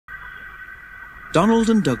Donald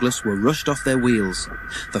and Douglas were rushed off their wheels.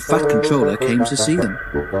 The Fat Controller came to see them.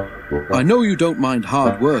 "I know you don't mind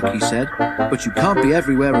hard work," he said, "but you can't be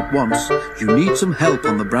everywhere at once. You need some help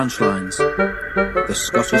on the branch lines." The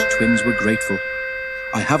Scottish twins were grateful.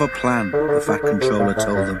 "I have a plan," the Fat Controller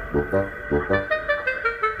told them.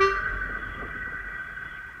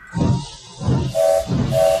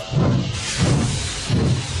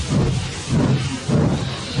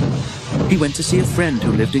 He went to see a friend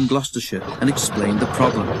who lived in Gloucestershire and explained the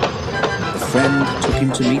problem. The friend took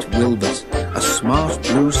him to meet Wilbert, a smart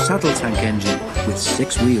blue saddle tank engine with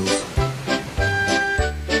 6 wheels.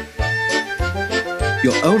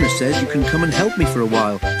 "Your owner says you can come and help me for a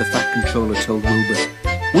while," the Fat Controller told Wilbert.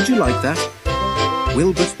 "Would you like that?"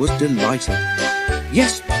 Wilbert was delighted.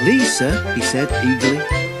 "Yes, please, sir," he said eagerly.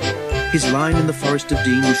 His line in the Forest of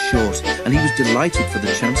Dean was short, and he was delighted for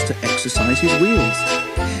the chance to exercise his wheels.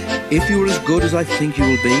 "If you are as good as I think you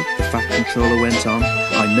will be," the Fat Controller went on,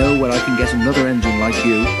 "I know where I can get another engine like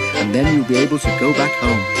you, and then you'll be able to go back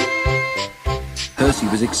home." Percy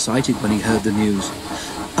was excited when he heard the news.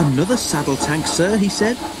 "Another saddle tank, sir," he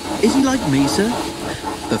said. "Is he like me, sir?"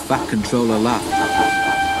 The Fat Controller laughed.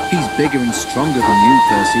 "He's bigger and stronger than you,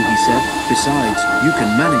 Percy," he said. "Besides, you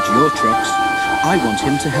can manage your trucks. I want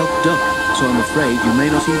him to help Duck, so I'm afraid you may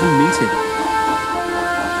not even meet him."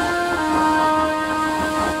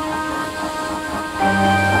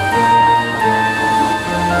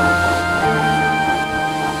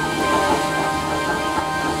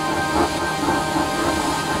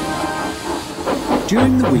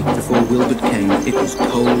 During the week before Wilbert came, it was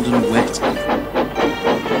cold and wet.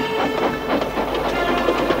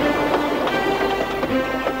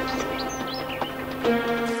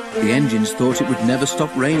 The engines thought it would never stop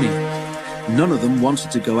raining. None of them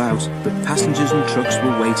wanted to go out, but passengers and trucks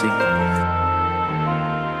were waiting.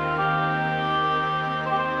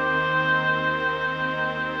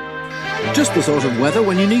 "Just the sort of weather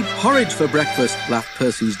when you need porridge for breakfast," laughed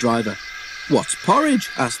Percy's driver. "What's porridge?"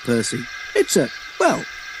 asked Percy. Well,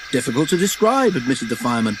 difficult to describe," admitted the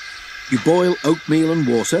fireman. "You boil oatmeal and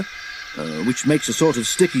water, which makes a sort of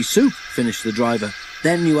sticky soup," finished the driver.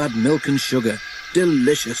 "Then you add milk and sugar.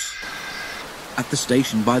 Delicious." At the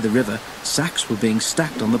station by the river, sacks were being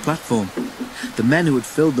stacked on the platform. The men who had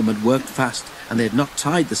filled them had worked fast, and they had not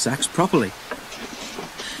tied the sacks properly.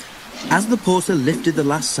 As the porter lifted the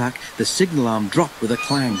last sack, the signal arm dropped with a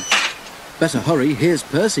clang. "Better hurry, here's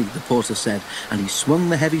Percy," the porter said, and he swung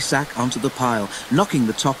the heavy sack onto the pile, knocking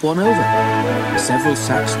the top one over. Several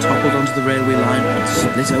sacks toppled onto the railway line and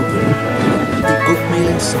split open. The oatmeal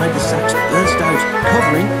inside the sacks burst out,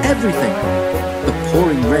 covering everything. The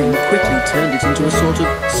pouring rain quickly turned it into a sort of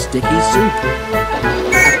sticky soup.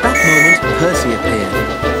 At that moment, Percy appeared.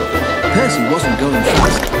 Percy wasn't going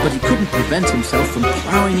fast, but he couldn't prevent himself from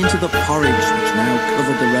ploughing into the porridge, which now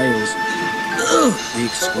covered the rails. "Ugh!" he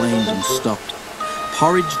exclaimed and stopped.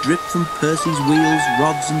 Porridge dripped from Percy's wheels,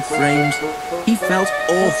 rods and frames. He felt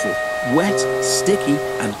awful, wet, sticky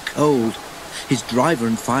and cold. His driver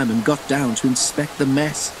and fireman got down to inspect the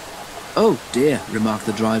mess. "Oh dear," remarked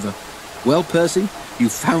the driver. "Well, Percy,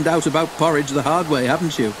 you've found out about porridge the hard way,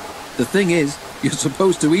 haven't you? The thing is, you're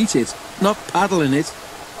supposed to eat it, not paddle in it."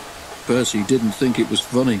 Percy didn't think it was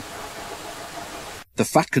funny. The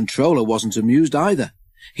Fat Controller wasn't amused either.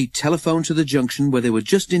 He telephoned to the junction where they were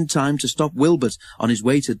just in time to stop Wilbert on his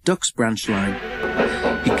way to Duck's branch line.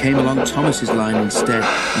 He came along Thomas's line instead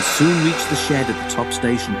and soon reached the shed at the top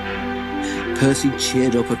station. Percy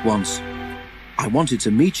cheered up at once. "I wanted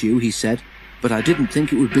to meet you," he said, "but I didn't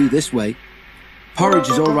think it would be this way. Porridge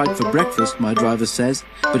is all right for breakfast, my driver says,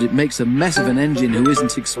 but it makes a mess of an engine who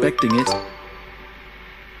isn't expecting it."